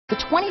The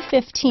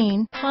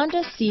 2015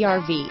 Honda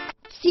CR-V.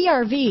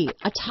 CR-V,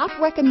 a top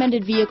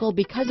recommended vehicle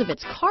because of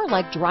its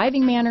car-like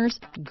driving manners,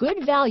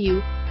 good value,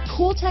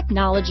 cool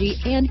technology,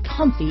 and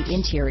comfy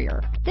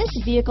interior. This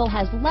vehicle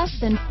has less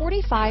than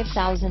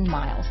 45,000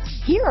 miles.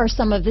 Here are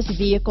some of this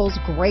vehicle's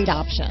great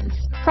options: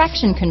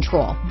 traction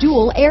control,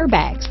 dual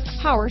airbags,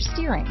 power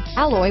steering,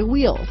 alloy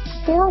wheels,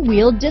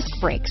 four-wheel disc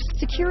brakes,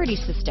 security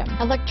system,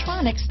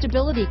 electronic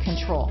stability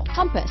control,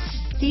 compass,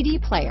 CD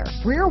player,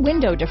 rear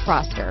window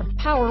defroster,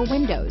 power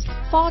windows,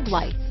 fog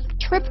lights,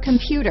 trip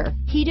computer,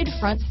 heated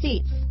front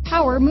seats,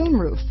 power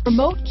moonroof,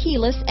 remote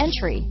keyless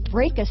entry,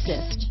 brake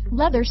assist,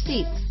 leather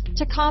seats,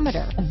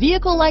 tachometer. A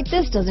vehicle like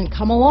this doesn't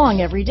come along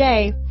every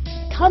day.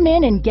 Come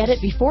in and get it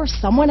before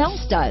someone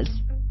else does.